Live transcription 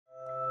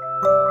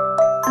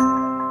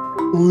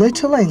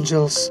Little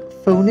Angels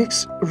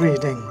Phonics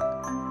Reading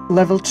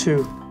Level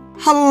 2.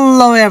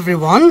 Hello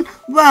everyone.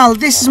 Well,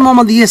 this is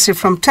Mohammad Yeasir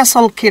from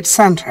Tesolkids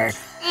Center.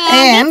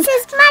 And this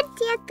is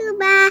Madhya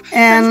Tuba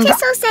from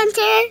Tesol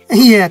Center.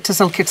 Yeah,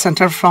 Tesolkids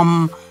Center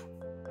from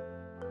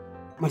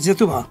Madhya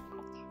Tuba.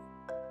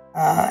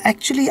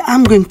 Actually,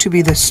 I'm going to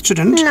be the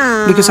student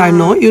because I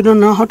know you don't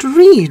know how to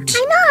read.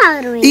 I know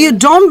how to read. You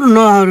don't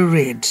know how to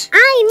read.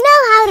 I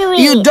know how to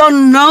read. You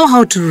don't know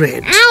how to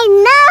read. I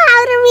know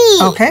how to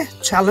read. Okay,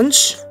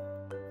 challenge.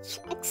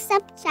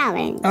 Accept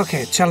challenge.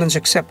 Okay, challenge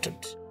accepted.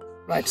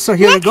 Right, so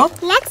here we go.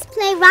 Let's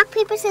play rock,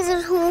 paper,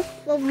 scissors. Who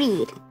will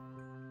read?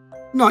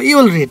 No, you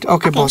will read.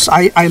 Okay, boss,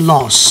 I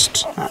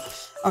lost.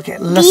 Okay,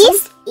 lesson.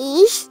 This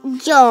is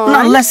John.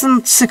 No,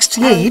 lesson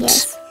 68. Oh,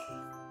 yes.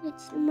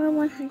 It's number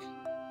 100.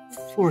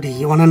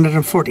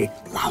 140.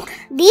 Louder.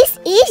 This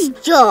is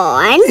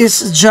John.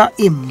 Is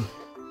Jaim.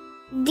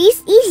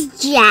 This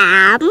is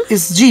Jam.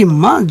 Is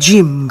Jim,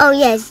 Jim. Oh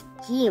yes,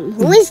 Jim.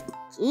 Who is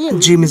Jim?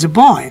 Jim is a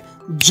boy.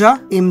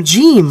 Jaim,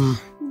 Jim.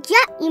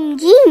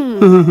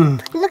 Jim.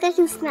 Look, I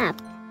can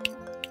snap.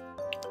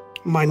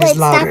 Mine is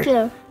louder.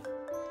 Snap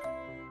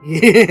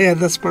here. Yeah,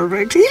 that's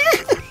perfect.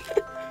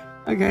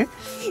 Okay.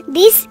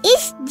 This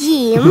is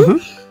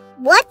Jim.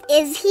 What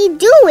is he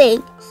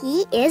doing?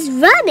 He is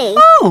running.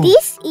 Oh.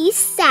 This is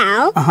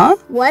Sal.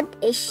 What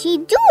is she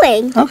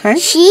doing? Okay.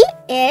 She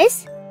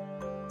is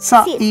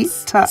sitting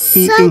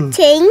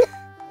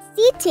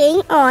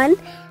on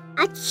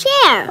a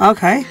chair.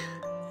 Okay.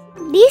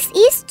 This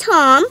is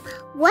Tom.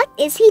 What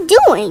is he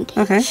doing?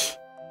 Okay.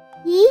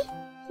 He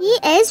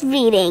is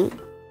reading.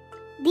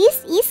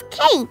 This is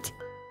Kate.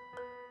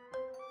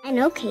 I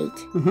know Kate.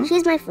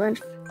 She's my friend.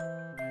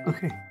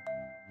 Okay.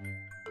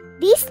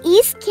 This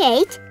is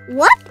Kate.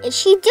 What is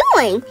she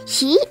doing?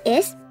 She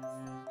is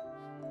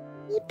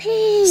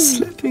sleeping.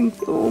 Sleeping.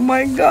 Oh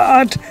my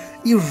God.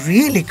 You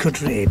really could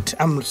read.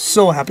 I'm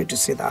so happy to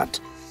see that.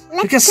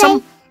 Let's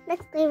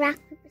play rock,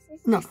 paper,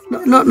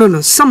 scissors.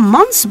 No. Some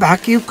months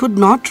back you could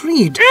not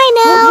read. I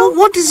know.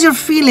 What is your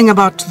feeling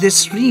about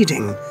this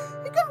reading?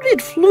 You can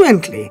read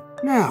fluently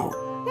now.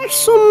 That's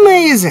so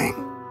amazing.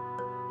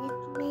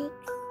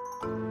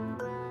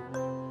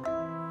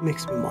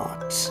 Makes me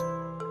mad.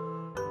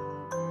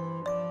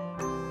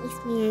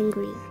 Makes me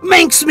angry.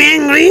 Makes me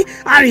angry?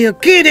 Are you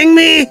kidding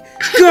me,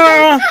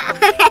 girl?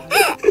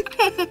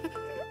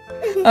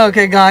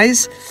 Okay,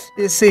 guys.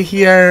 You see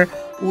here,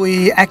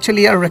 we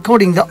actually are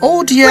recording the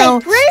audio.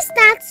 Wait, where's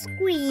that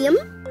scream?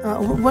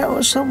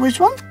 Which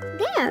one?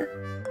 There.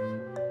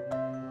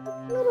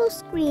 A little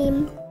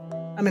scream.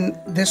 I mean,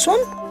 this one?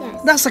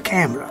 Yes. That's the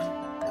camera.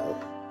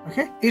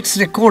 Okay? It's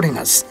recording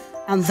us.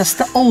 And that's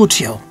the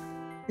audio.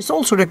 It's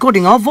also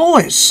recording our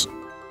voice.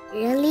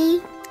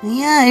 Really?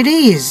 Yeah, it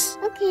is.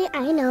 Okay,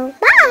 I know.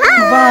 Bye!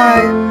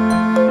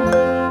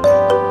 Bye.